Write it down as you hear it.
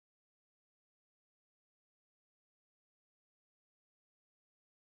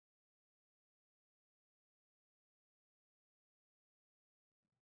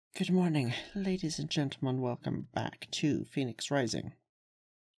Good morning, ladies and gentlemen. Welcome back to Phoenix Rising.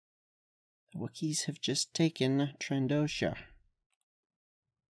 The Wookiees have just taken Trandosha.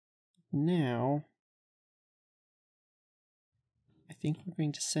 Now, I think we're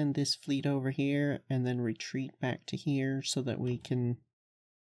going to send this fleet over here and then retreat back to here so that we can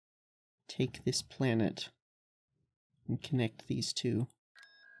take this planet and connect these two.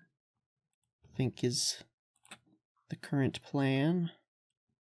 I think is the current plan.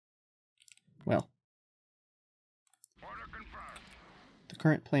 Well, the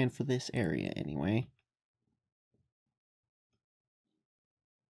current plan for this area, anyway.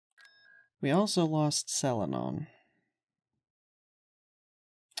 We also lost Selenon,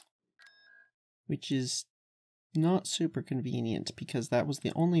 which is not super convenient because that was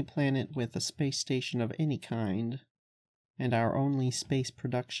the only planet with a space station of any kind, and our only space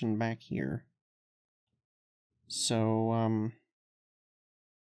production back here. So,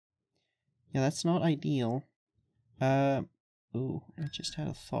 yeah, that's not ideal. Ooh, I just had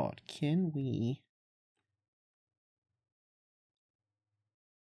a thought. Can we...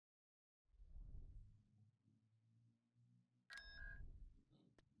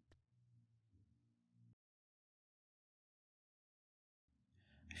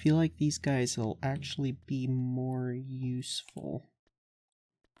 I feel like these guys will actually be more useful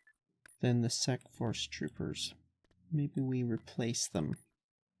than the Sec Force troopers. Maybe we replace them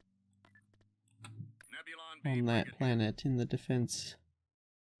on that planet in the defense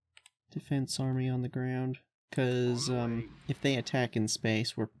army on the ground. Because if they attack in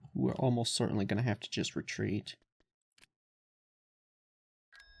space, we're almost certainly going to have to just retreat.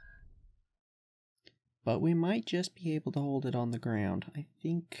 But we might just be able to hold it on the ground. I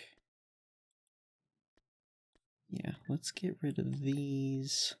think... Yeah, let's get rid of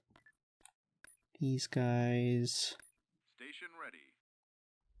these guys. Station ready.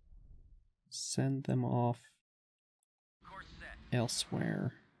 Send them off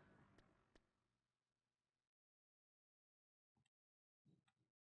elsewhere.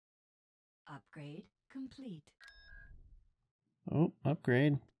 Upgrade complete. Oh,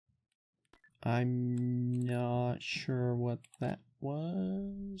 upgrade. I'm not sure what that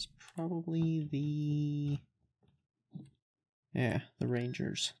was. Probably the... Yeah, the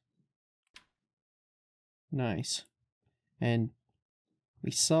Rangers. Nice. And we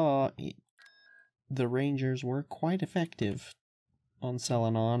saw the Rangers were quite effective on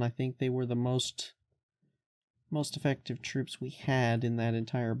Selenon. I think they were the most effective troops we had in that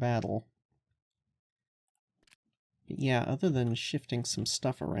entire battle. But yeah, other than shifting some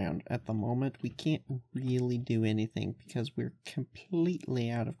stuff around at the moment, we can't really do anything because we're completely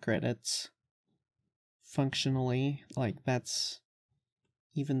out of credits. Functionally, like that's...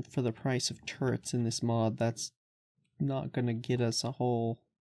 Even for the price of turrets in this mod, that's not gonna get us a whole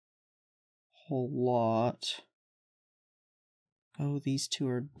lot. Oh, these two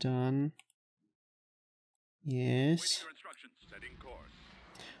are done. Yes.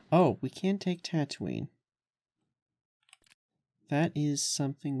 Oh, we can take Tatooine. That is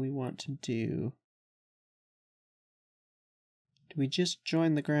something we want to do. Do we just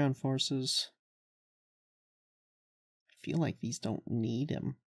join the ground forces? I feel like these don't need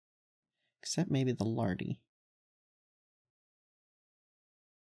him. Except maybe the Lardy.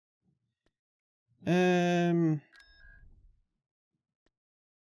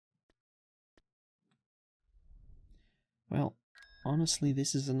 Well, honestly,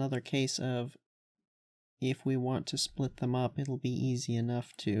 this is another case of if we want to split them up, it'll be easy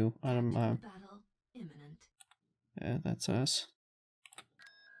enough to. Battle imminent. That's us.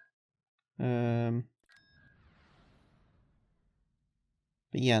 But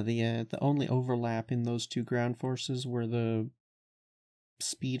yeah, the only overlap in those two ground forces were the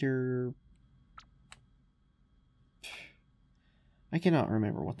speeder... I cannot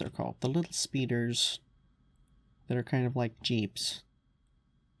remember what they're called. The little speeders that are kind of like jeeps.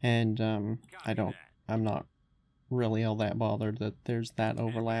 And I'm not really all that bothered that there's that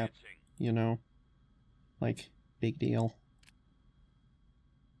overlap, you know? Like, big deal.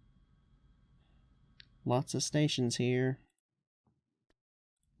 Lots of stations here.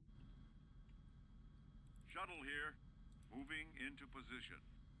 Shuttle here, moving into position.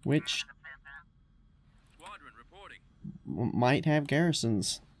 Which Squadron reporting. might have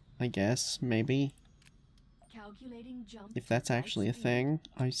garrisons, I guess, maybe. Calculating jump If that's actually a thing.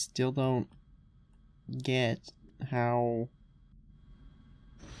 I still don't get how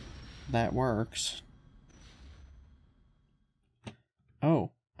that works.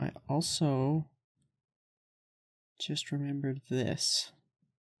 Oh, I also just remembered this.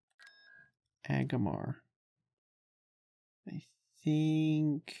 Agamar. I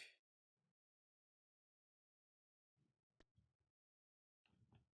think...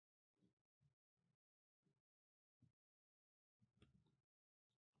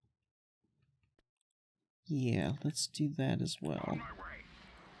 Yeah, let's do that as well. On my way.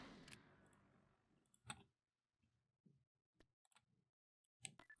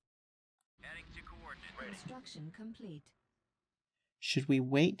 Heading to coordinates. Construction complete. Should we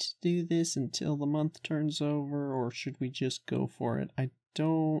wait to do this until the month turns over, or should we just go for it? I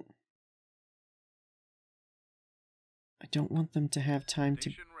don't want them to have time to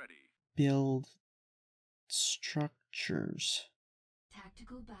Station ready. build structures.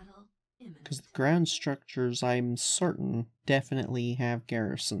 Tactical battle imminent. Because the ground structures, I'm certain, definitely have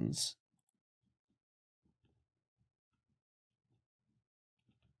garrisons.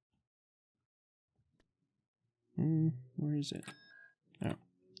 Where is it? Oh.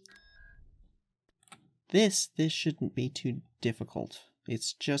 This shouldn't be too difficult.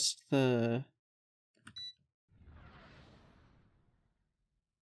 It's just the...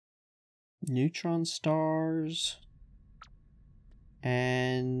 neutron stars...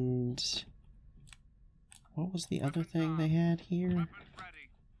 and... what was the other thing they had here? Weapons ready.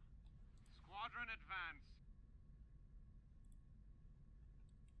 Squadron advance.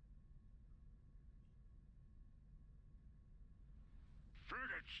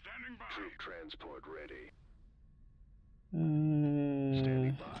 Frigate standing by. Troop transport ready.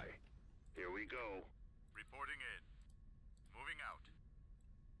 Standing by. Here we go. Reporting in. Moving out.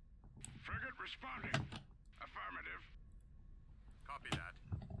 Frigate responding. Affirmative. Copy that.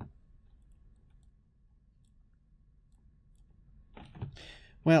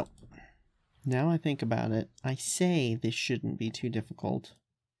 Well, now I think about it, I say this shouldn't be too difficult.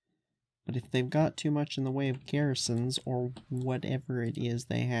 But if they've got too much in the way of garrisons, or whatever it is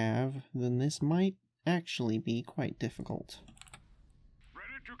they have, then this might actually be quite difficult.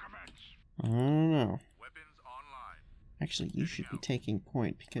 Ready to commence. I don't know. Weapons online. Actually, you should be taking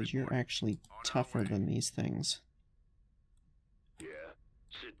point, because you're actually tougher than these things. Yeah.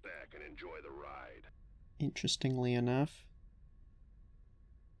 Sit back and enjoy the ride. Interestingly enough.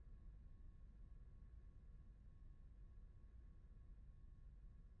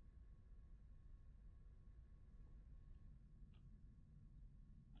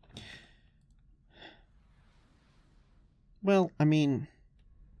 Well, I mean,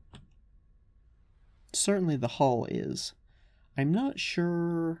 certainly the hull is. I'm not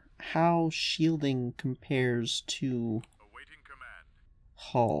sure how shielding compares to Awaiting command.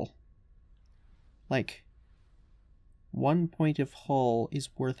 hull. Like, 1 point of hull is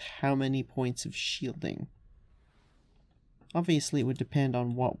worth how many points of shielding? Obviously, it would depend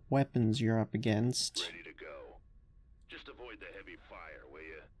on what weapons you're up against. Ready to go. Just avoid the heavy fire, will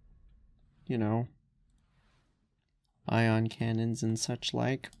you? You know, ion cannons and such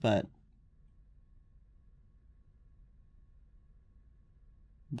like, but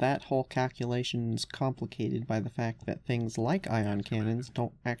that whole calculation is complicated by the fact that things like ion cannons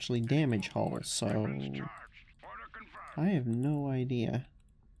don't actually damage hulls, so Weapons charged. Order confirmed. I have no idea.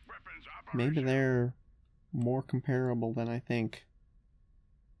 Weapons Maybe operational. they're more comparable than I think.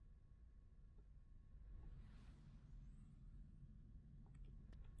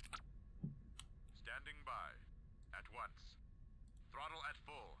 Standing by. At once. Throttle at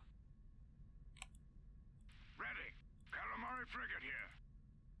full. Ready. Calamari frigate here.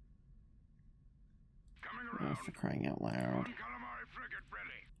 Coming Oh, around. for crying out loud. One calamari frigate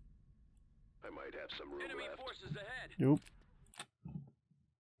ready. I might have some room Enemy left. forces ahead. Nope.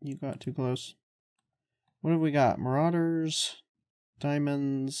 You got too close. What have we got? Marauders,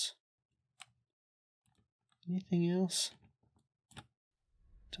 diamonds. Anything else?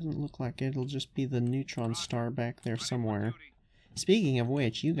 Doesn't look like it. It'll just be the neutron star back there somewhere. Speaking of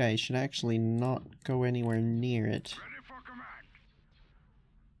which, you guys should actually not go anywhere near it. Ready for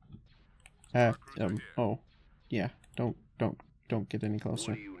command. Oh, yeah. Don't get any What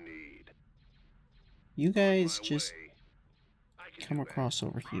closer. do you need? You guys My just way. I can come do that. across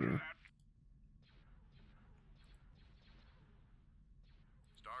over Roger here. that.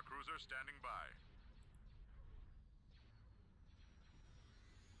 Star cruiser standing by.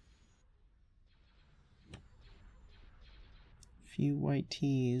 Few white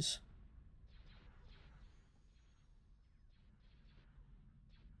teas.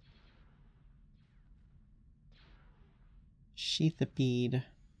 Sheathipede.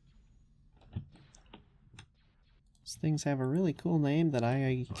 These things have a really cool name that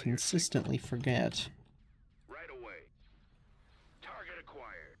I consistently forget. Right away. Target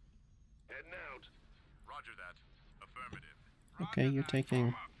acquired. Heading out. Roger that. Affirmative. Okay, you're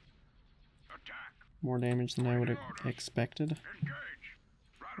taking Attack. More damage than I would have expected.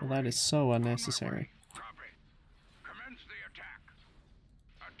 Well, that is so unnecessary. Copy. Commence the attack.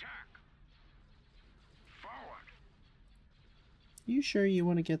 Attack. Forward. You sure you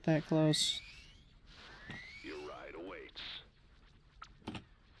want to get that close? Your ride awaits.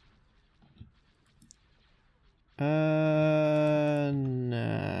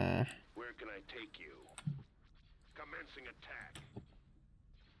 Nah. Where can I take you? Commencing attack.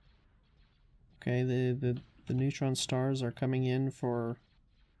 Okay, the neutron stars are coming in for...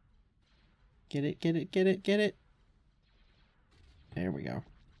 Get it, get it, get it, get it! There we go.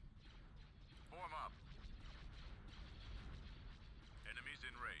 Form up. Enemies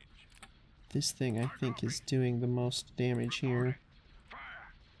in range. This thing, I think, is doing the most damage here.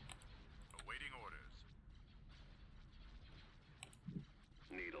 Fire. Awaiting orders.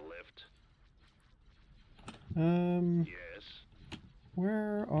 Need a lift? Yes.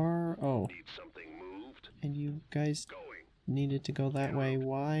 Where are... Oh, Need something moved? and you guys Going. needed to go that way.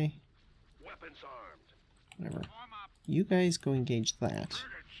 Why? Weapons armed. Whatever. Form up. You guys go engage that.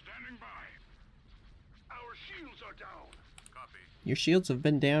 Frigate standing by. Our shields are down. Copy. Your shields have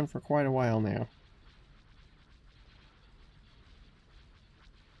been down for quite a while now.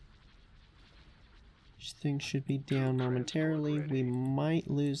 This thing should be down momentarily. We might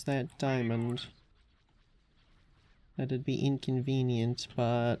lose that diamond. That'd be inconvenient,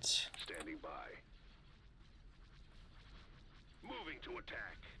 but... Standing by. Moving to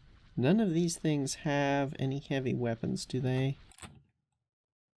attack. None of these things have any heavy weapons, do they?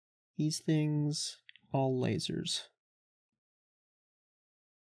 These things, all lasers.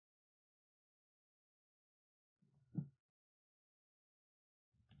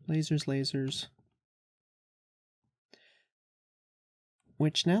 Lasers, lasers.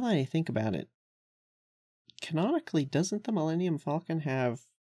 Which, now that I think about it, canonically, doesn't the Millennium Falcon have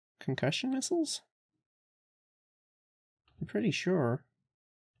concussion missiles? I'm pretty sure.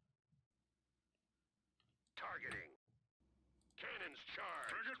 Targeting. Cannons charged.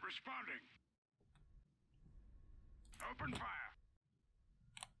 Frigate responding. Open fire.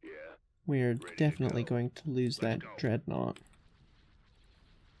 Yeah. We're Ready to definitely go. going to lose Let's that go. dreadnought.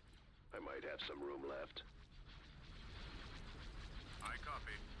 I might have some room left. I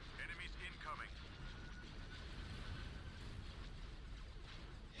copy. Enemies incoming.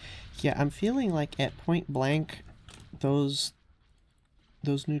 Yeah, I'm feeling like at point blank, those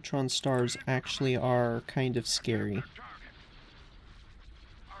neutron stars actually are kind of scary. Target.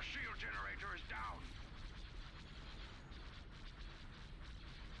 Our shield generator is down.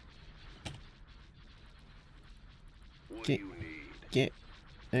 What Get- do you need? Get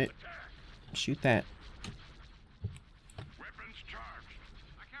it. Shoot that. Weapons charged.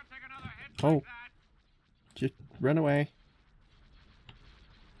 I can't take another hit Oh. like that. Just run away.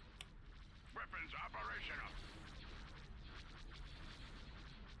 Weapons operational.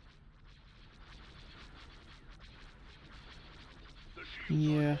 The shields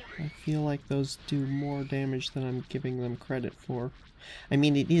are Yeah, I feel like those do more damage than I'm giving them credit for. I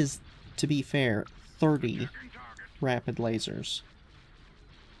mean, it is, to be fair, 30 Checking target. rapid lasers.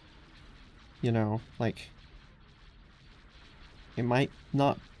 You know, like, it might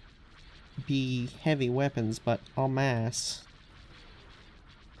not be heavy weapons, but en masse.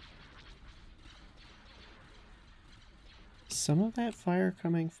 Some of that fire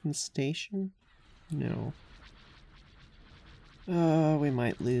coming from the station? No. Oh, we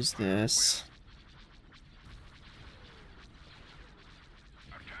might lose this.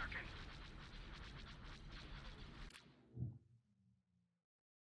 Attacking.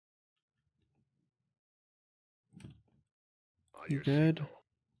 On You your good? signal.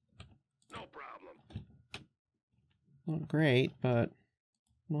 No problem. Not great, but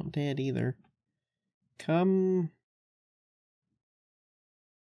not dead either. Come.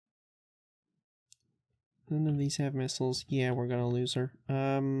 None of these have missiles. Yeah, we're gonna lose her.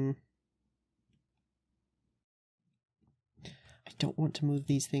 I don't want to move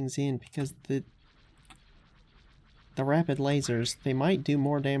these things in because the rapid lasers, they might do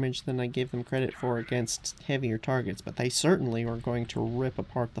more damage than I give them credit for against heavier targets, but they certainly are going to rip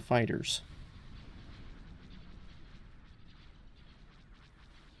apart the fighters.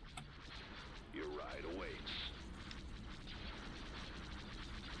 Your ride awaits.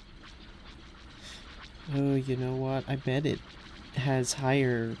 Oh, you know what? I bet it has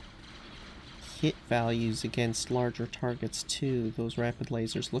higher hit values against larger targets too, those rapid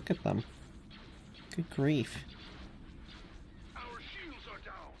lasers. Look at them. Good grief. Our shields are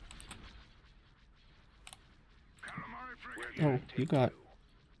down. Calamari frigate. Where Oh, can I you take got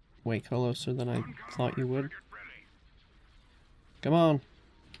way closer than I On thought you Ghorman would. frigate ready. Come on.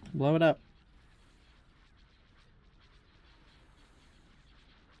 Blow it up.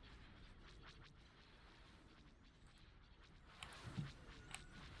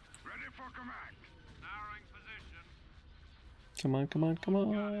 command. Narrowing position. Come on, come on, come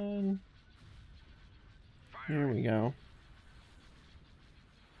on. There we go.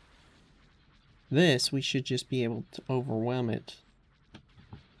 This, we should just be able to overwhelm it.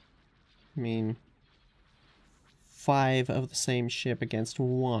 I mean, 5 of the same ship against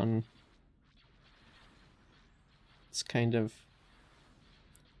 1. It's kind of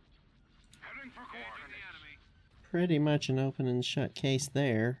Heading for coordinates. pretty much an open and shut case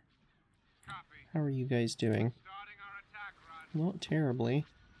there. Copy. How are you guys doing? Starting our attack run. Not terribly.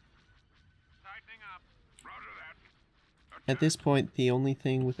 Tightening up. Roger that. At this point, the only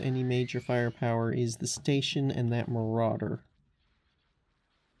thing with any major firepower is the station and that marauder.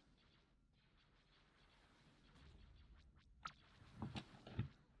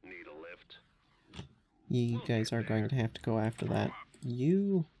 Need a lift? You guys are going to have to go after that.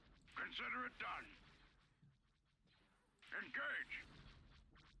 You... Consider it done.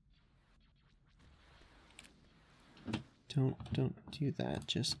 Engage. Don't do that.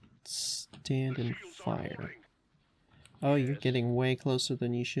 Just stand and Shields are fire. holding. Oh, you're getting way closer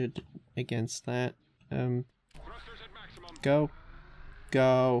than you should against that. Thrusters at maximum. Go.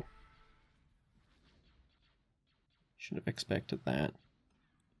 Go. Should have expected that.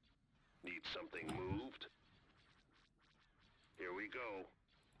 Need something moved? Here we go.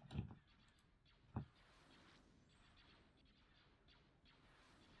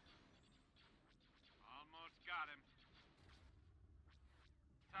 Almost got him.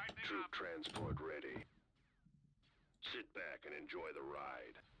 Tightening Troop up. transport ready. Sit back and enjoy the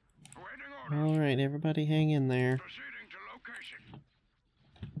ride. Waiting orders. Alright, everybody hang in there. Proceeding to location.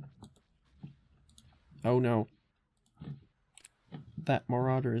 Oh no. That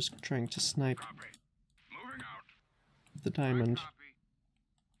marauder is trying to snipe Copy. Moving out. the diamond. Copy.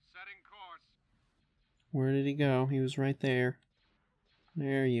 Setting course. Where did he go? He was right there.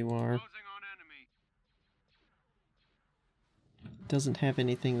 There you are. Closing on enemy. Doesn't have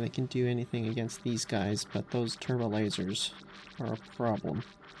anything that can do anything against these guys, but those turbo lasers are a problem.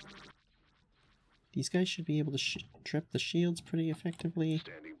 These guys should be able to trip the shields pretty effectively.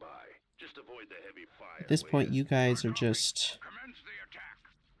 Standing by. Just avoid the heavy fire. At this point, you guys are just... Commence the attack.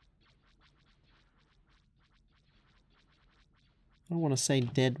 I don't want to say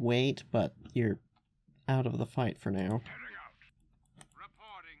dead weight, but you're out of the fight for now. Heading out.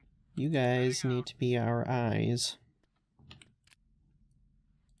 Reporting. You guys need to be our eyes.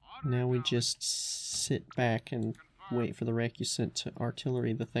 Now we just sit back and wait for the recusant to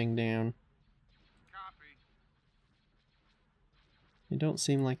artillery the thing down. Copy. They don't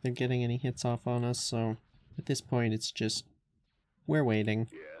seem like they're getting any hits off on us, so at this point it's just... we're waiting.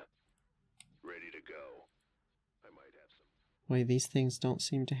 Yeah. Ready to go. I might have some. Wait, these things don't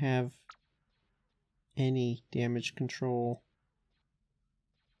seem to have any damage control,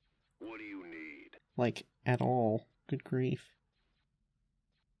 What do you need? like, at all. Good grief.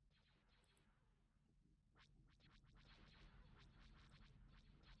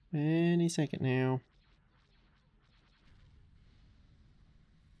 Any second now.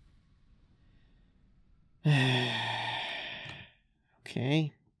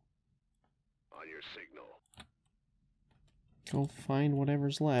 Okay, On your signal. go find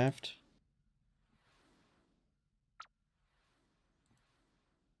whatever's left.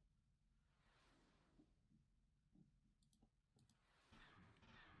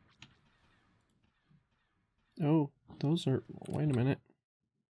 Oh, those are... wait a minute.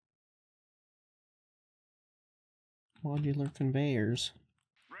 Modular conveyors.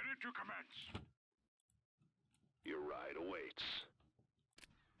 Ready to commence. Your ride awaits.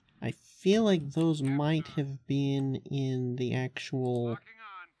 I feel like those might have been in the actual Locking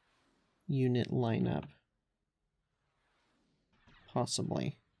on. unit lineup.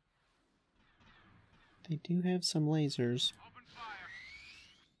 Possibly. They do have some lasers. Open fire.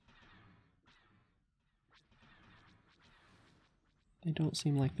 They don't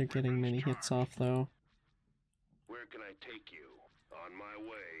seem like they're getting many hits off, though. Where can I take you? On my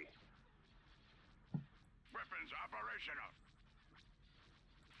way. Weapons operational.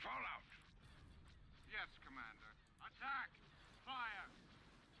 Fallout. Yes, Commander. Attack. Fire.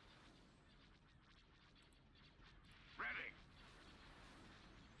 Ready.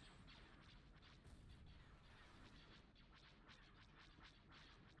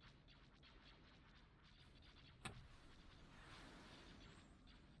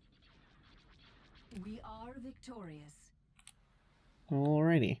 We are victorious.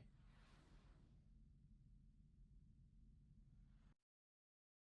 Alrighty.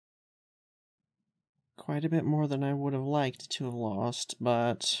 Quite a bit more than I would have liked to have lost,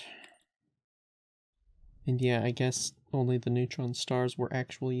 but... and yeah, I guess only the neutron stars were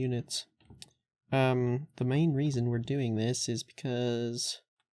actual units. The main reason we're doing this is because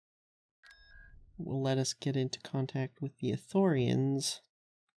it will let us get into contact with the Ithorians,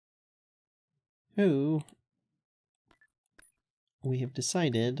 who we have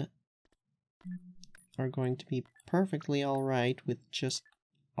decided are going to be perfectly alright with just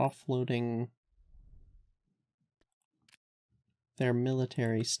offloading their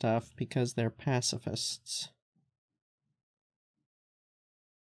military stuff because they're pacifists.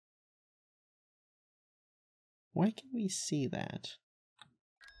 Why can we see that?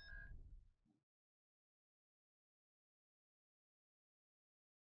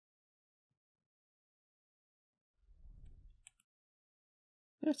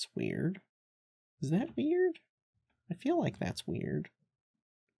 That's weird. Is that weird? I feel like that's weird.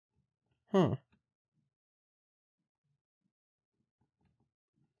 Huh.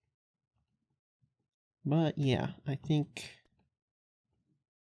 But yeah, I think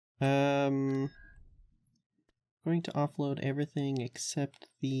going to offload everything except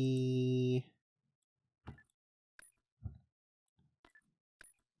the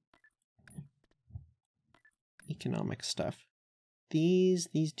economic stuff. These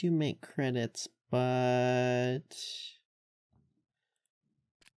do make credits, but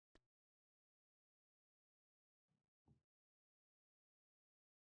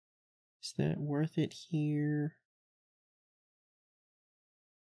is that worth it here?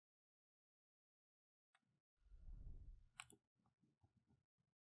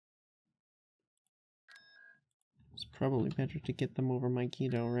 It's probably better to get them over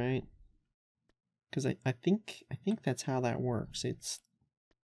Mygeeto, right? Because I think that's how that works. It's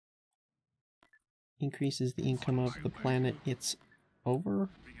increases the income of the planet it's over.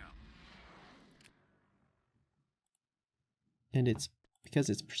 And it's because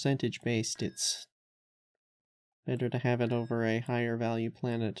it's percentage based, it's better to have it over a higher value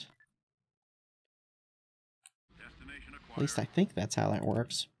planet. At least I think that's how that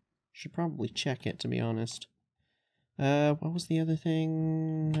works. Should probably check it, to be honest. What was the other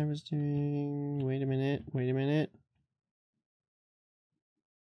thing I was doing? Wait a minute.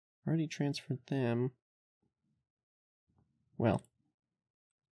 Already transferred them. Well.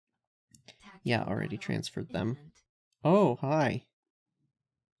 Yeah, already transferred them. Oh, hi.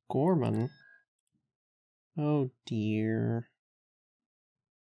 Ghorman. Oh dear.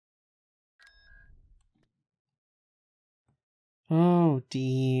 Oh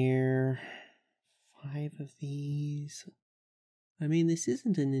dear. 5 of these. I mean, this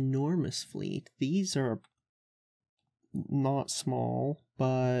isn't an enormous fleet. These are not small,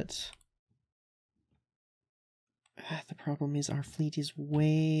 but the problem is our fleet is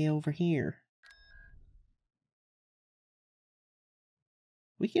way over here.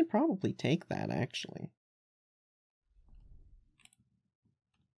 We can probably take that, actually.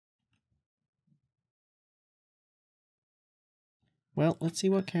 Well, let's see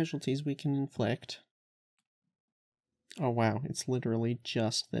what casualties we can inflict. Oh wow, it's literally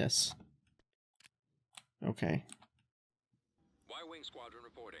just this. Okay. Y-Wing Squadron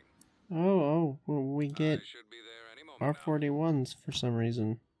reporting. Oh, well, we get I should be there any moment R41s for some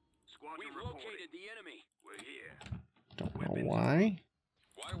reason. We've located the enemy. We're here. Don't know why.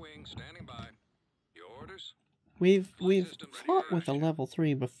 Y-Wing standing by. Your orders? We've fought with a level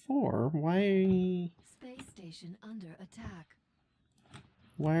 3 before. Why Space station under attack.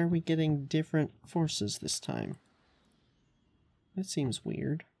 Why are we getting different forces this time? That seems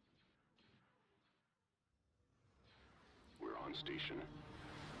weird. We're on station.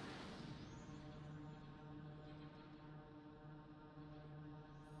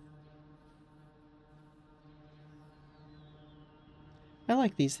 I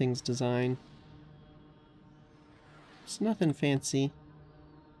like these things' design. It's nothing fancy.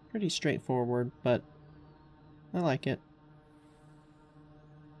 Pretty straightforward, but I like it.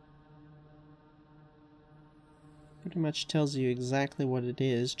 Pretty much tells you exactly what it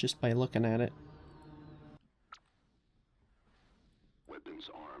is just by looking at it. Weapons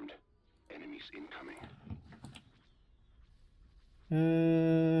armed. Enemies incoming.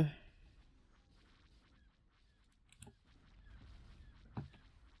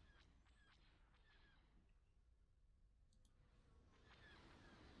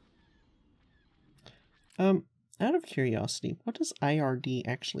 Out of curiosity, what does IRD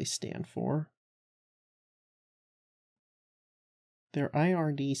actually stand for? They're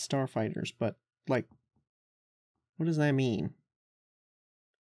IRD starfighters, but, like, what does that mean?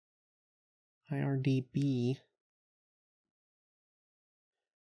 IRDB.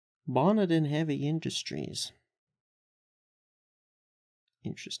 Bonnet and Heavy Industries.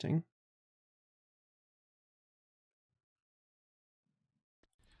 Interesting.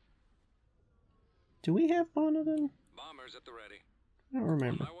 Do we have Bonadin? Bombers at the ready. I don't On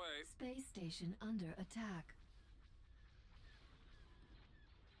remember. my way. Space station under attack.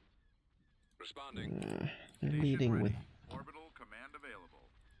 Responding. They're leading with Orbital command available.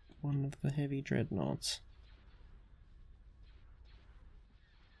 one of the heavy dreadnoughts.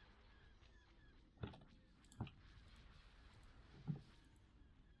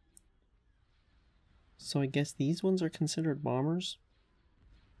 So I guess these ones are considered bombers?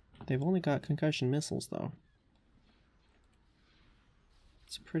 They've only got concussion missiles, though.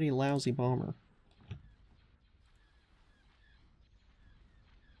 It's a pretty lousy bomber.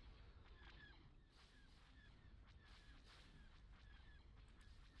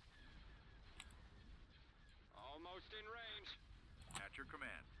 Almost in range. At your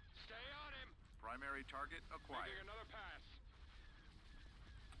command. Stay on him. Primary target acquired. Making another pass.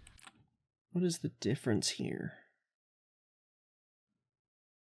 What is the difference here?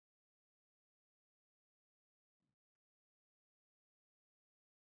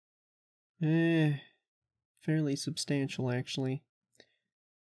 Fairly substantial, actually.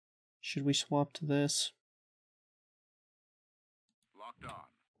 Should we swap to this? Locked on.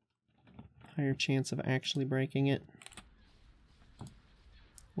 Higher chance of actually breaking it.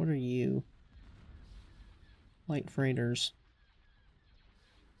 What are you? Light freighters.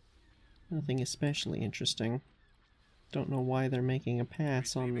 Nothing especially interesting. Don't know why they're making a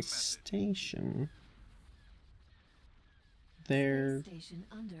pass on the station. They're Space station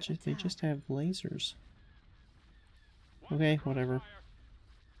under they attack. just have lasers. Okay, whatever.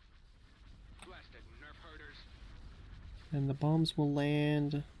 Blasted nerf herders. And the bombs will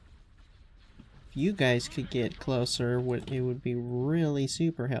land. If you guys could get closer, it would be really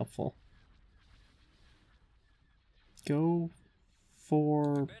super helpful. Go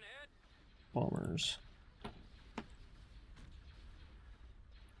for Been hit. bombers.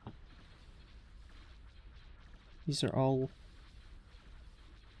 These are all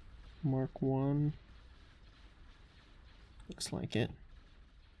Mark 1. Looks like it.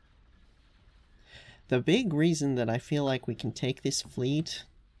 The big reason that I feel like we can take this fleet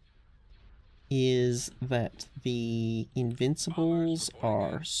is that the Invincibles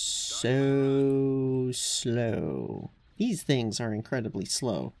are so slow. These things are incredibly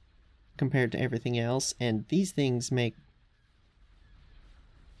slow compared to everything else, and these things make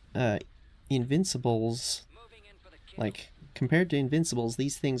Invincibles, Moving in for the kill. like, compared to Invincibles,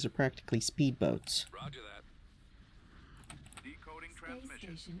 these things are practically speedboats. Roger that. Decoding Space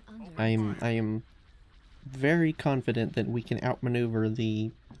transmission. station under I attack. am very confident that we can outmaneuver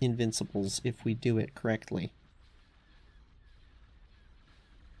the Invincibles if we do it correctly.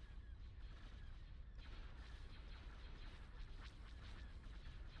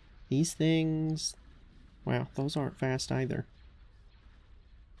 These things... Wow, those aren't fast either.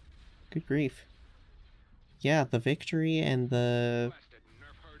 Good grief. Yeah, the Victory and the Blasted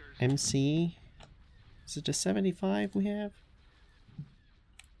nerf herders. MC... Is it a 75 we have?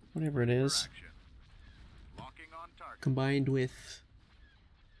 Whatever it is. Action. Locking on target. Combined with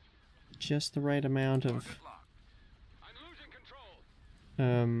just the right amount of Target locked. I'm losing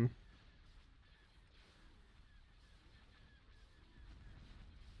control.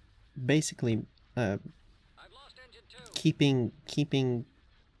 basically I've lost engine 2. keeping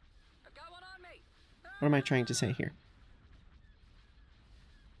I've got one on me. what am I trying to say here?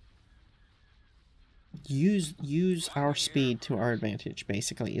 Use our speed to our advantage,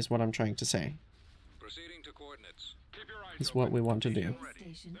 basically, is what I'm trying to say. Proceeding to coordinates. Keep your eyes Is open. what we want to do.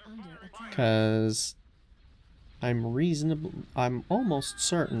 Space station under attack. Because I'm almost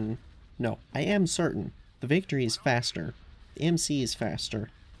certain, no, I am certain, the Victory is faster, the MC is faster,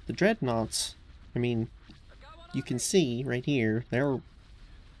 the Dreadnoughts, I mean, I've got one you on can me. see right here, they're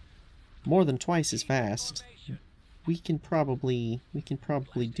more than twice as fast. Formation. We can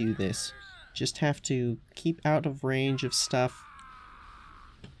probably do this. Just have to keep out of range of stuff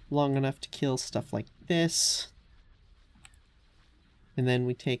long enough to kill stuff like this. And then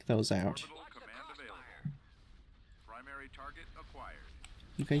we take those out. Orbital command available. Primary target acquired.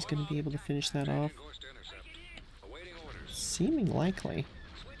 You guys gonna be able to finish that off? Changing course to intercept. Awaiting orders. Seeming likely.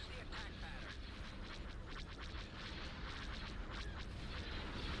 Switch the attack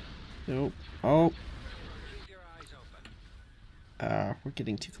pattern. Nope. Oh, Keep your eyes open. we're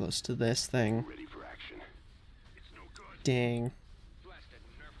getting too close to this thing. Ready for action. It's no good. Dang. Blasted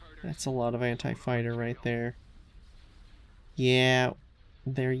nerf herders. That's a lot of anti-fighter right there. Yeah,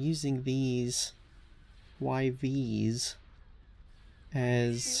 they're using these YVs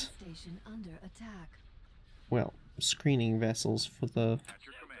as, Space station under attack. well, screening vessels for the At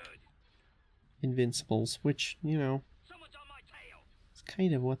your command. Invincibles, which, you know, Someone's on my tail. is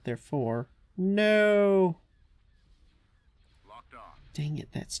kind of what they're for. No! Locked on. Dang it,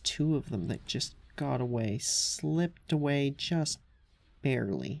 that's two of them that just got away. Slipped away just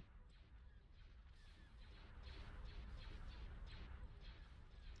barely.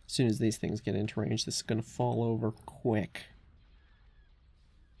 As soon as these things get into range, this is going to fall over quick.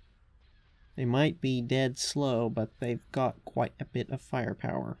 They might be dead slow, but they've got quite a bit of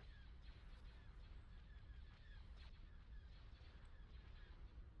firepower.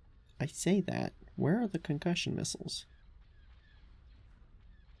 I say that. Where are the concussion missiles?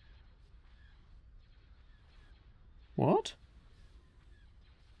 What?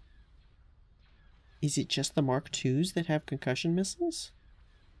 Is it just the Mark IIs that have concussion missiles?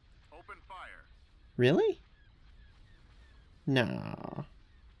 Open fire. Really? Nah.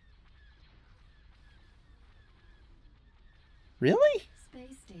 Really?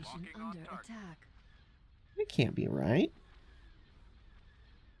 Space station Locking on under target. attack. That can't be right.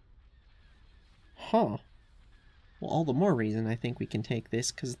 Huh. Well, all the more reason I think we can take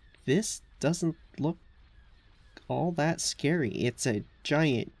this, because this doesn't look all that scary. It's a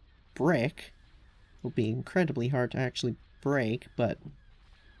giant brick. It'll be incredibly hard to actually break, but...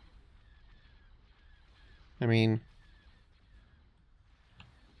 I mean...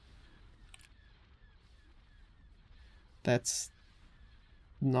 that's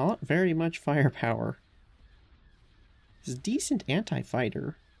not very much firepower. It's a decent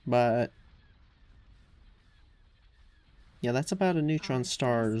anti-fighter, but... yeah, that's about a neutron Our space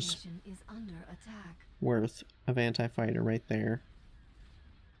star's station is under attack. worth of anti-fighter right there.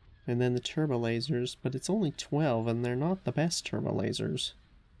 And then the turbo lasers, but it's only 12 and they're not the best turbo lasers.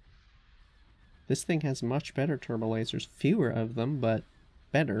 This thing has much better turbo lasers, fewer of them, but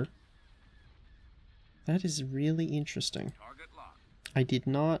better. That is really interesting. Target locked. I did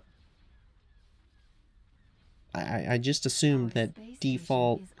not... I just assumed Our that space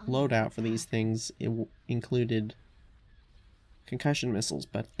default station is under loadout for these attack. things included concussion missiles,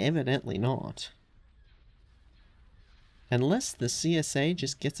 but evidently not. Unless the CSA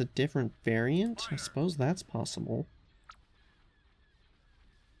just gets a different variant, I suppose that's possible.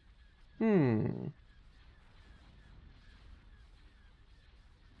 We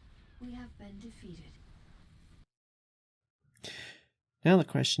have been defeated. Now the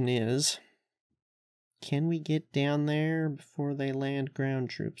question is, can we get down there before they land ground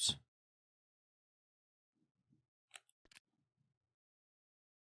troops?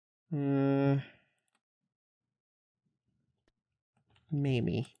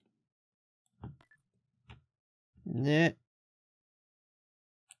 Maybe. Nah.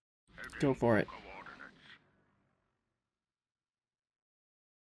 Go for it.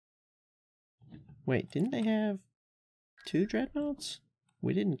 Wait, didn't they have 2 dreadnoughts?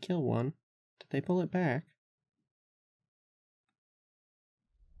 We didn't kill one. Did they pull it back?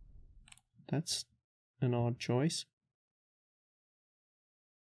 That's an odd choice.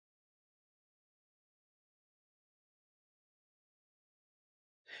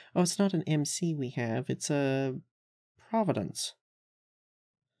 Oh, it's not an MC we have, it's a Providence.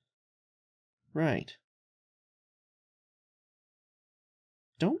 Right.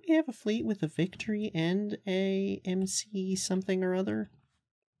 Don't we have a fleet with a Victory and a MC something or other?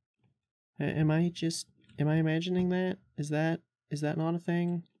 Am I imagining that? Is that not a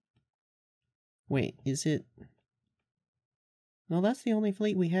thing? Wait, is it? No, that's the only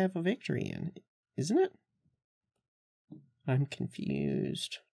fleet we have a Victory in, isn't it? I'm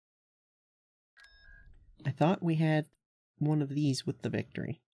confused. I thought we had one of these with the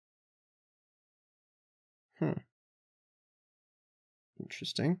Victory.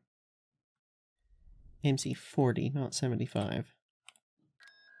 Interesting. MC 40, not 75.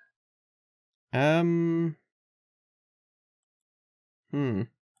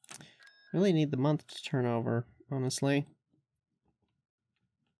 Really need the month to turn over, honestly.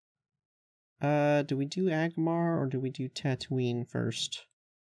 Do we do Agamar or do we do Tatooine first?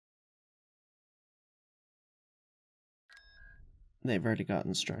 They've already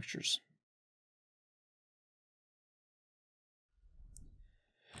gotten structures.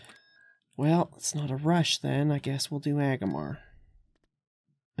 Well, it's not a rush then. I guess we'll do Agamar.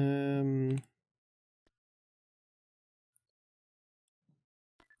 Invasion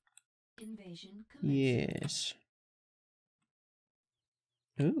commencing. Yes.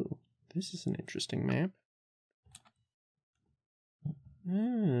 Ooh, this is an interesting map.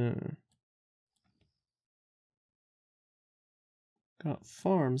 Got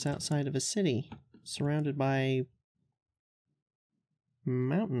farms outside of a city, surrounded by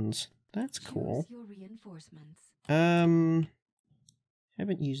mountains. That's cool. Choose your reinforcements. Haven't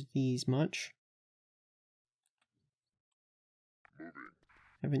used these much.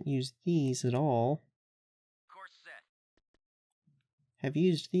 Haven't used these at all. Course set. Have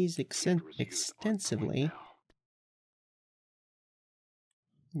used these Can't resist extensively. hardpoint now.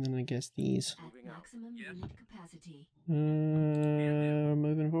 And then I guess these. At Moving out. maximum Yes. unit capacity.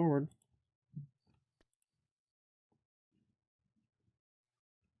 Moving forward.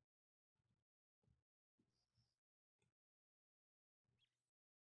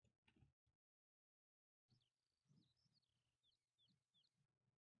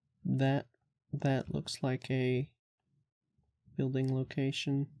 That looks like a building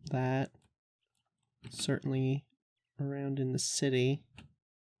location. That certainly around in the city.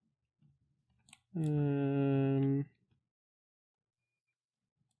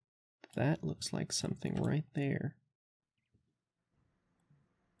 That looks like something right there.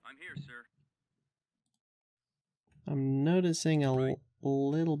 I'm here, sir. I'm noticing a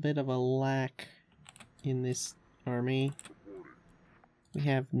little bit of a lack in this army. We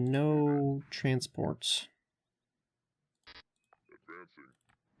have no transports. Advancing.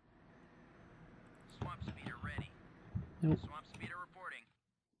 Swamp speeder ready. Nope. Swamp speeder reporting.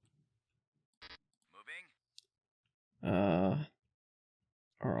 Moving.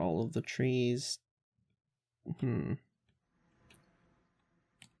 Are all of the trees... Not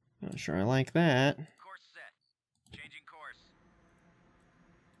sure I like that. Course set. Changing course.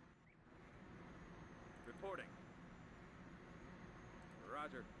 Reporting.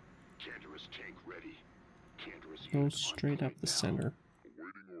 Roger. Cantorus tank ready. Cantorus Go unit straight on up point the now. center.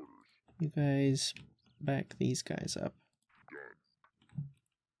 Awaiting orders. You guys back these guys up. Done.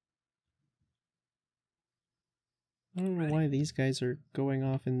 I don't know why these guys are going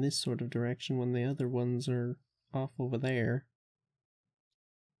off in this sort of direction when the other ones are off over there.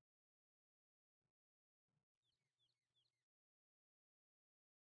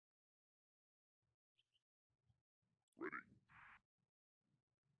 Ready.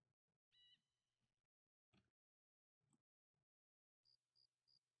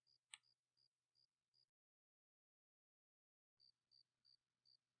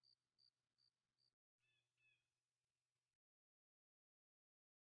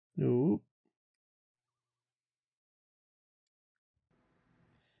 Nope.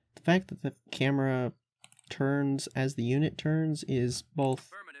 The fact that the camera turns as the unit turns is both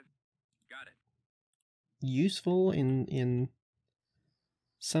Affirmative. Got it. useful in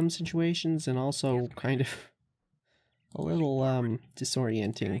some situations and also kind of a little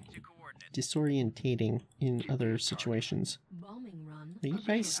disorienting. Heading to coordinates. Disorientating in other situations. Bombing run. Are you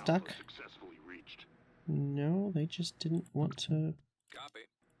guys stuck? Alpha successfully reached. No, they just didn't want to. Copy.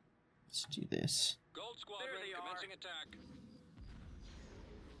 Let's do this. Gold Squadron There they are. commencing attack.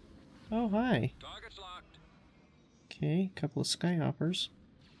 Oh, hi. Targets locked. Okay, couple of skyhoppers.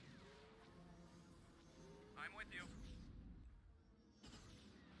 I'm with you.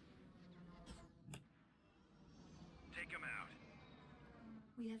 Take him out.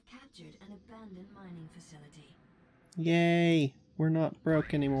 We have captured an abandoned mining facility. Yay! We're not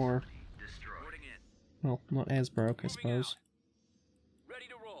broke anymore. Destroyed. Reporting in. Well, not as broke, I Moving suppose. Ready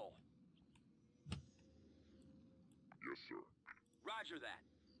to roll. Yes, sir. Roger that.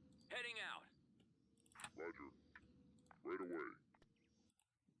 Heading out. Roger. Right away.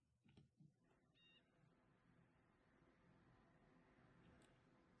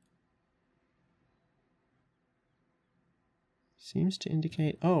 Seems to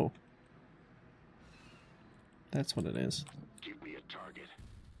indicate. Oh! That's what it is. Give me a target.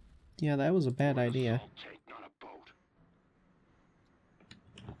 Yeah, that was a bad We're an idea. assault tank, not a boat.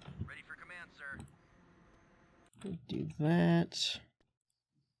 Ready for command, sir. Do that.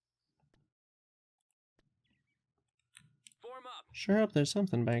 Form up. Sure hope there's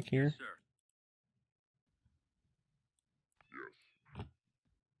something back here. Yes, sir. Yes.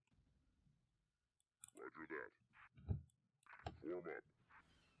 Roger that. Form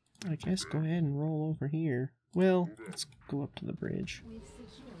up. I guess go ahead and roll over here. Well, let's go up to the bridge. We've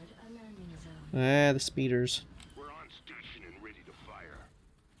secured a landing zone. Ah, the speeders. We're on station and ready to fire.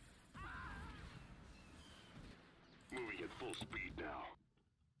 Moving at full speed now.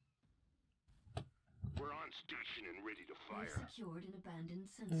 We're on station and ready to We've fire. secured an abandoned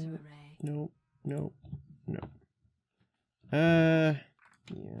sensor array. Nope, nope, nope. Yeah.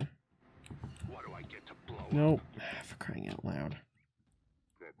 What do I get to blow Nope. up? For crying out loud.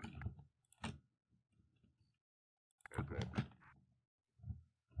 Copy. I copy.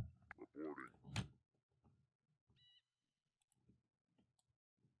 Reporting.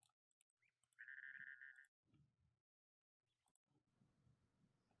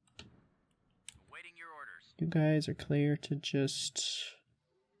 Awaiting your orders. You guys are clear to just...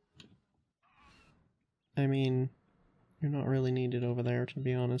 I mean, You're not really needed over there, to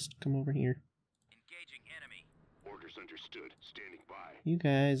be honest. Come over here. Engaging enemy. Orders understood. Standing by. You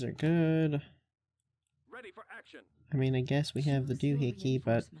guys are good. Ready for action. I mean, I guess we have the Choose your doohickey,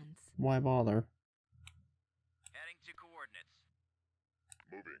 but reinforcements. why bother? Heading to coordinates.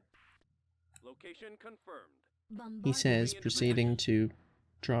 Moving. Location confirmed. He Bombardment. says, proceeding to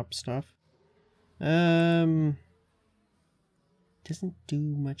drop stuff. Doesn't do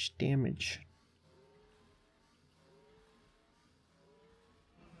much damage.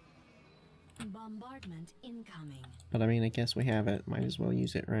 Bombardment incoming. But I mean, I guess we have it. Might as well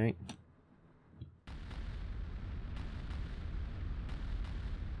use it, right?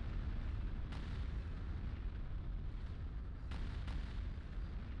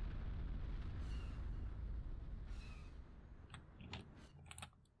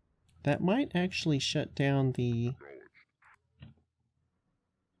 That might actually shut down the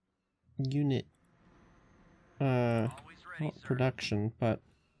unit Always ready, not sir. production, but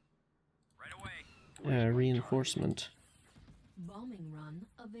Right away. reinforcement. Bombing run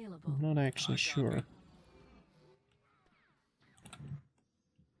available. I'm not actually sure.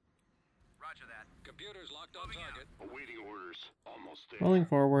 Roger that. Computers locked on target. Awaiting orders. Almost there. Rolling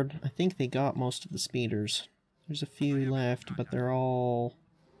forward, I think they got most of the speeders. There's a few left, but they're all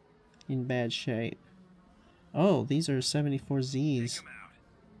in bad shape. Oh, these are 74Zs. Come out.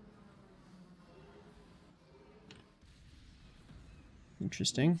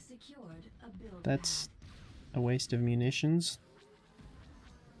 Interesting. Secured a build That's pad. a waste of munitions.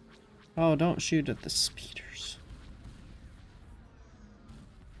 Oh, don't shoot at the speeders.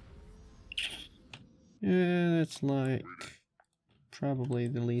 Yeah, that's like probably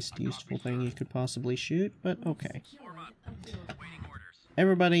the least useful thing you could possibly shoot, but okay. Secured a build pad. Waiting orders.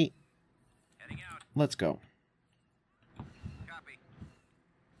 Everybody, Heading out. let's go. Copy.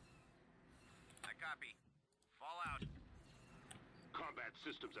 I copy. Fall out. Combat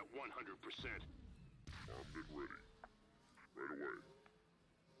systems at 100%. Armed and ready. Right away.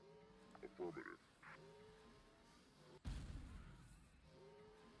 Affirmative.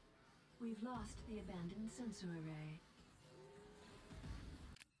 We've lost the abandoned sensor array.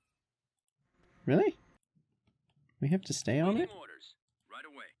 Really? We have to stay on it? Waiting orders. Right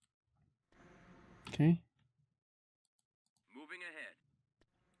away. Okay, Moving ahead.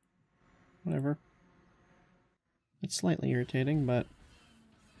 whatever. It's slightly irritating, but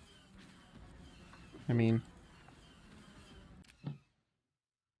I mean,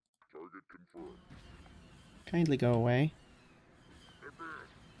 Target confirmed. kindly go away.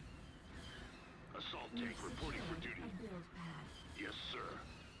 Assault We've tank reporting for secured duty. a build pad. Yes, sir.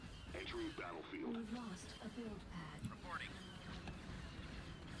 Entering battlefield. We've lost a build pad. Reporting.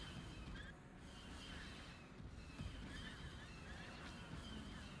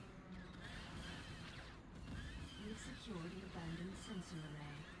 We've secured an abandoned sensor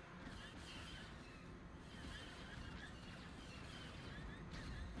array.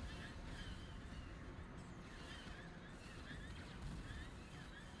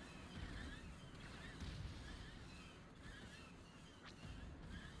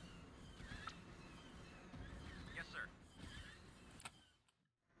 Yes, sir.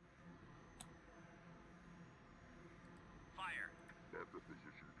 Fire. Backup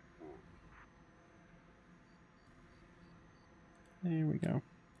position confirmed. There we go.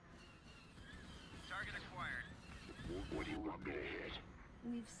 Target acquired. What do you want me to hit?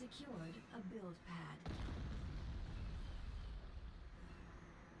 We've secured a build pad.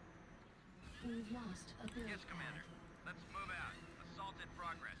 We've lost a build Yes, pad. Commander. Let's move out. Assault in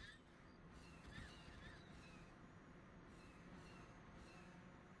progress.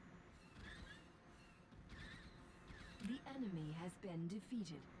 The enemy has been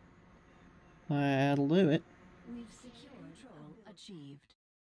defeated. That'll do it. We've secured control achieved.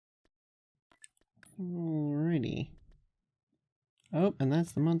 Alrighty. Oh, and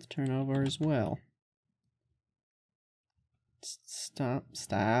that's the month turnover as well. Stop,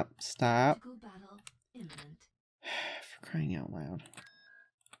 stop, stop. Tactical battle imminent. For crying out loud.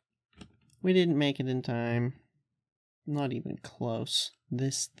 We didn't make it in time. Not even close.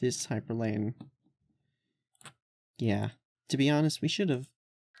 This hyperlane. Yeah. To be honest, we should have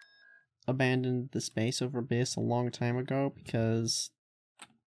abandoned the space over Abyss a long time ago because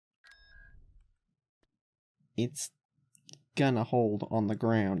it's gonna hold on the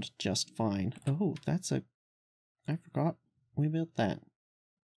ground just fine. Oh, that's a... I forgot we built that.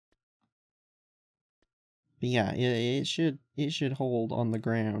 But yeah, it should hold on the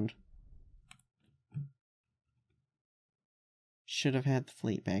ground. Should have had the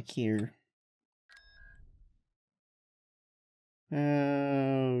fleet back here.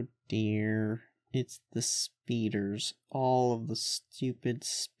 Oh dear. It's the speeders. All of the stupid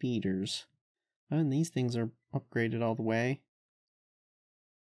speeders. Oh, and these things are upgraded all the way.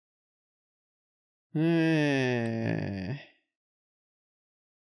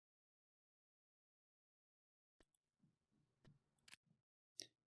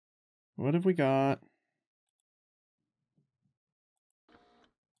 What have we got?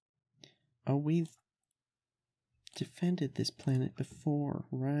 Oh, we've defended this planet before,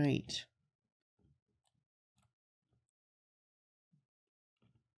 right?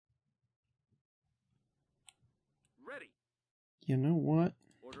 Ready. You know what?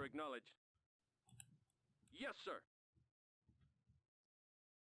 Order acknowledged. Yes, sir.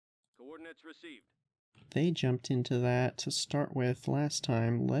 Coordinates received. They jumped into that to start with last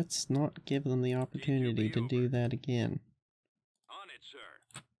time. Let's not give them the opportunity to do that again. On it,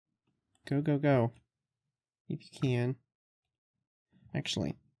 sir. Go, go, go. If you can.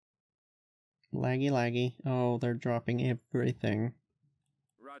 Actually. Laggy, laggy. Oh, they're dropping everything.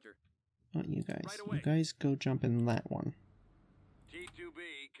 Roger. Not you guys. Right away. You guys go jump in that one. T2B,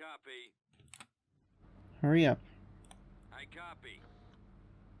 copy. Hurry up. I copy.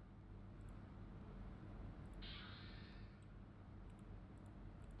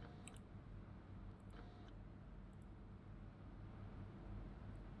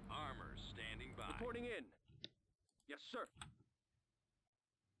 Armor standing by. Reporting in. Yes, sir.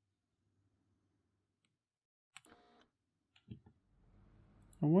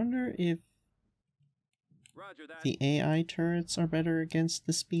 I wonder if Roger that. the AI turrets are better against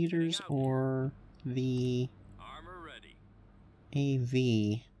the speeders or the Armor ready.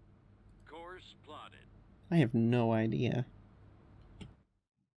 AV. Course plotted. I have no idea.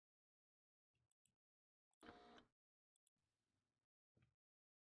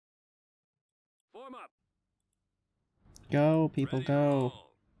 Form up. Go, people, Ready to go. roll.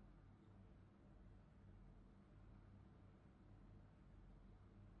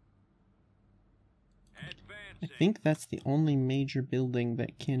 I think that's the only major building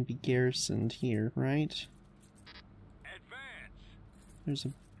that can be garrisoned here, right? Advance. There's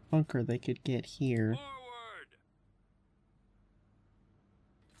a bunker they could get here. Forward.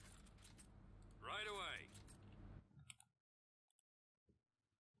 Right away.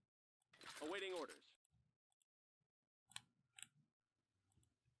 Awaiting orders.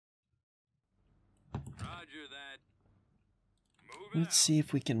 Roger that. Move Let's see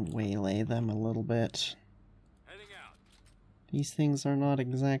if we can waylay them a little bit. Heading out. These things are not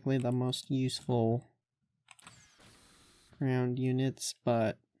exactly the most useful ground units,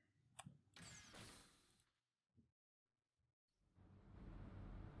 but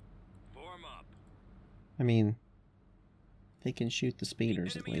Form up. I mean, they can shoot the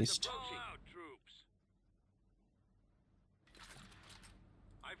speeders at Enemy is least. approaching. All out, troops.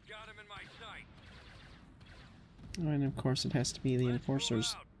 I've got him in my sight. Oh, and of course it has to be the Let's move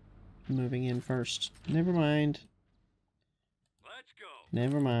enforcers out. moving in first. Never mind. Let's go.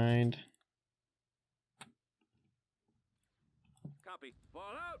 Never mind. Copy. Fall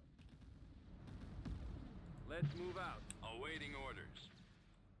out. Let's move out. Awaiting orders.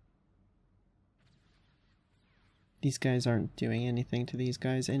 These guys aren't doing anything to these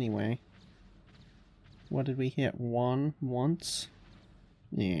guys anyway. What did we hit? One once?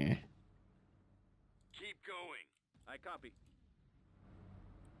 Yeah. Keep going. I copy.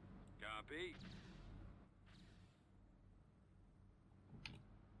 Copy.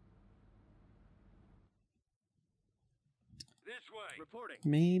 This way. Reporting.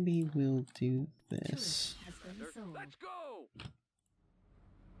 Maybe we'll do this. Has been sold. Let's go.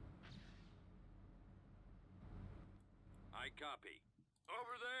 I copy.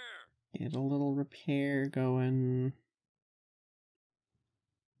 Over there. Get a little repair going.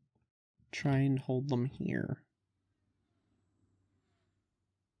 Try and hold them here.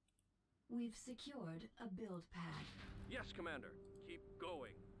 We've secured a build pad. Yes, Commander. Keep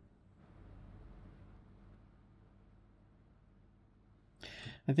going.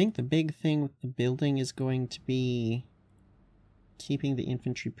 I think the big thing with the building is going to be keeping the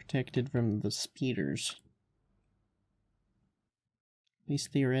infantry protected from the speeders. At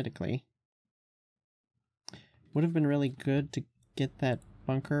least theoretically. Would have been really good to get that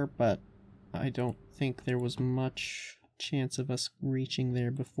bunker, but I don't think there was much chance of us reaching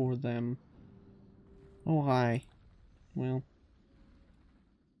there before them. Oh, hi. Well.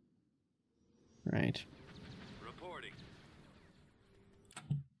 Right. Reporting.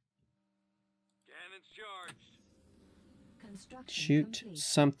 Cannons charged. Construction Shoot complete.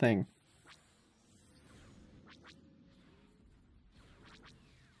 something.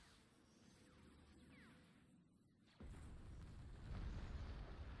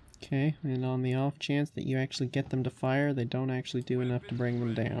 Okay, and on the off chance that you actually get them to fire, they don't actually do enough to bring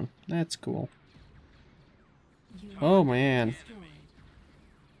them down. That's cool. Oh man.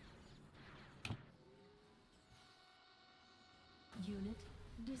 Unit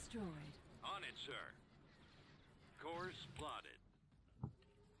destroyed. On it, sir. Course plotted.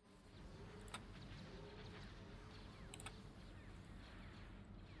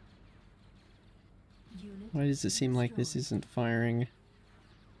 Unit Why does it seem like this isn't firing?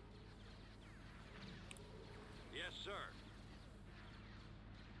 Yes, sir.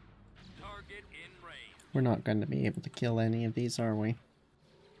 Target in range. We're not going to be able to kill any of these, are we?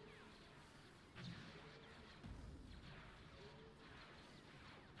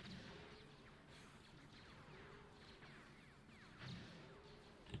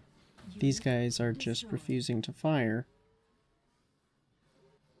 These guys are just refusing to fire.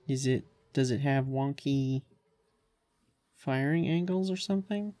 Does it have wonky firing angles or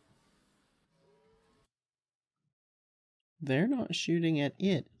something? They're not shooting at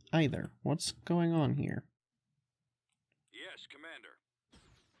it either. What's going on here? Yes, Commander.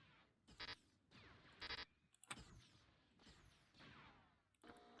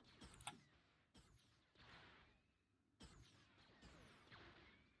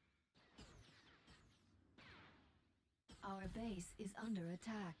 Our base is under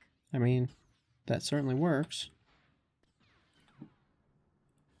attack. I mean, that certainly works.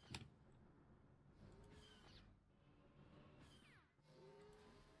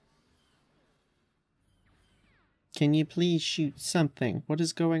 Can you please shoot something? What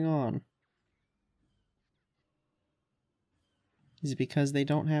is going on? Is it because they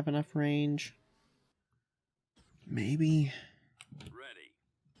don't have enough range? Maybe. Ready.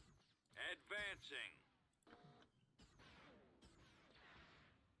 Advancing.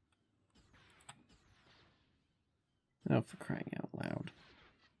 Oh, for crying out loud.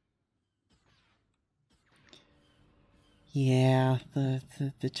 Yeah, the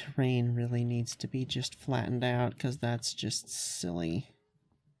terrain really needs to be just flattened out, because that's just silly.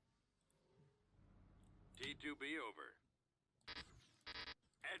 T2B over.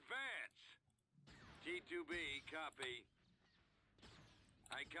 Advance. T2B, copy.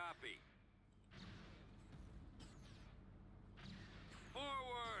 I copy.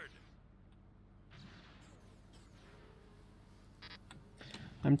 Forward.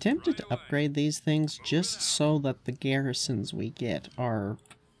 I'm tempted to upgrade these things just so that the garrisons we get are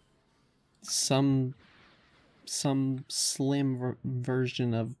some slim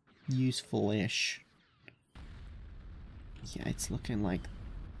version of useful-ish. Yeah, it's looking like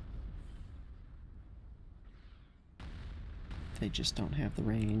they just don't have the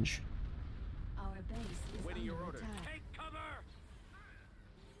range. Our base is Waiting your under order. attack. Take cover.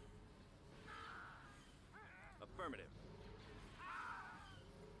 Affirmative.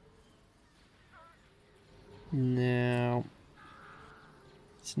 No.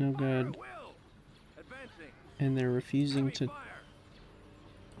 It's no good. Will. Advancing. And they're refusing Heavy to fire.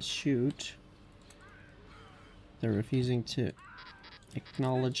 shoot. They're refusing to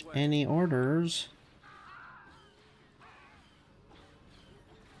acknowledge any orders.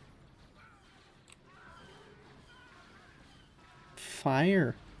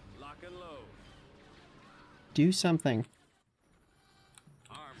 Fire. Lock and load. Do something.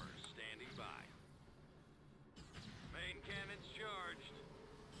 Armor standing by. Main cannons charged.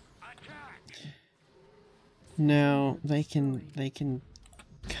 Attack. No, they can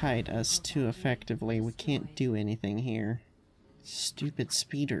kite us too effectively. We can't do anything here. Stupid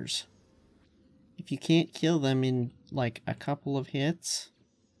speeders. If you can't kill them in like a couple of hits,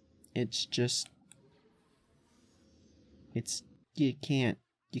 it's just you can't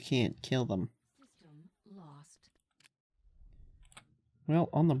kill them. System lost. Well,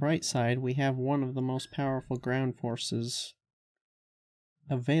 on the bright side, we have one of the most powerful ground forces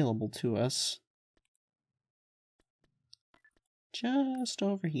available to us. Just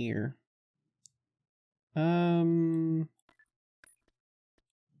over here. Let's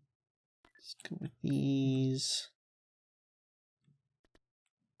go with these.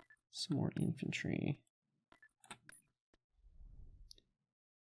 Some more infantry.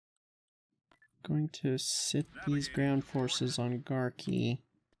 Going to sit these ground forces on Garki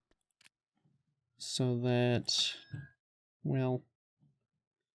so that, well,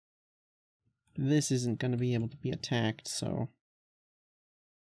 this isn't going to be able to be attacked, so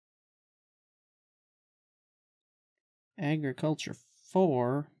Agriculture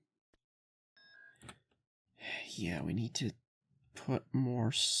 4. Yeah, we need to put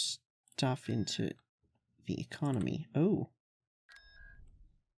more stuff into the economy. Oh.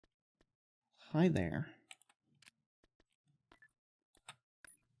 Hi there.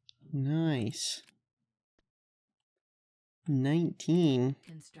 Nice. 19.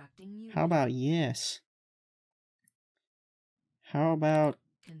 Constructing unit. How about yes? How about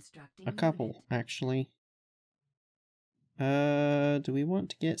Constructing a couple, unit. actually? Do we want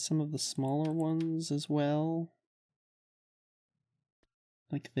to get some of the smaller ones as well?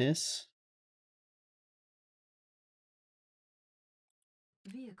 Like this?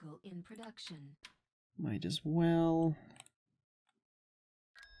 Vehicle in production. Might as well.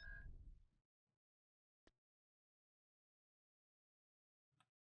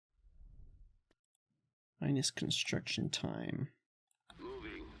 Minus construction time.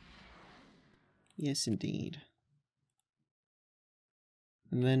 Moving. Yes, indeed.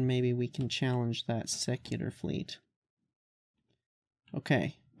 And then maybe we can challenge that secular fleet.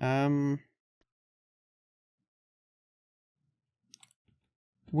 Okay.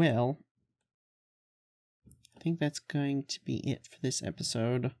 Well, I think that's going to be it for this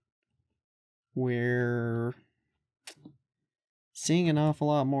episode. We're seeing an awful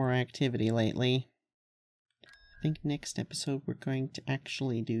lot more activity lately. I think next episode we're going to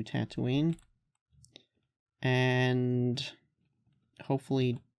actually do Tatooine. And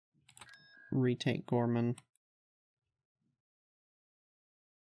hopefully retake Ghorman.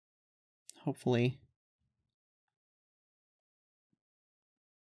 Hopefully.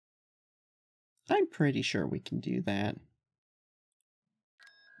 I'm pretty sure we can do that.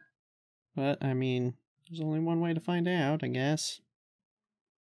 But, I mean, there's only one way to find out, I guess.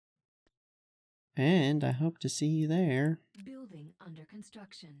 And I hope to see you there. Building under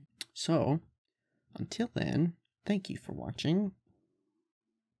construction. So, until then, thank you for watching.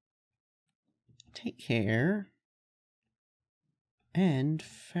 Take care. And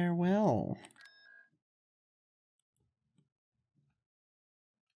farewell.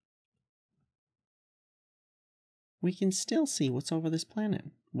 We can still see what's over this planet.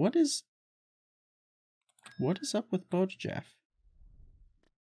 What is up with Bojajeff?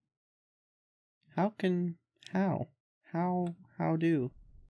 How do?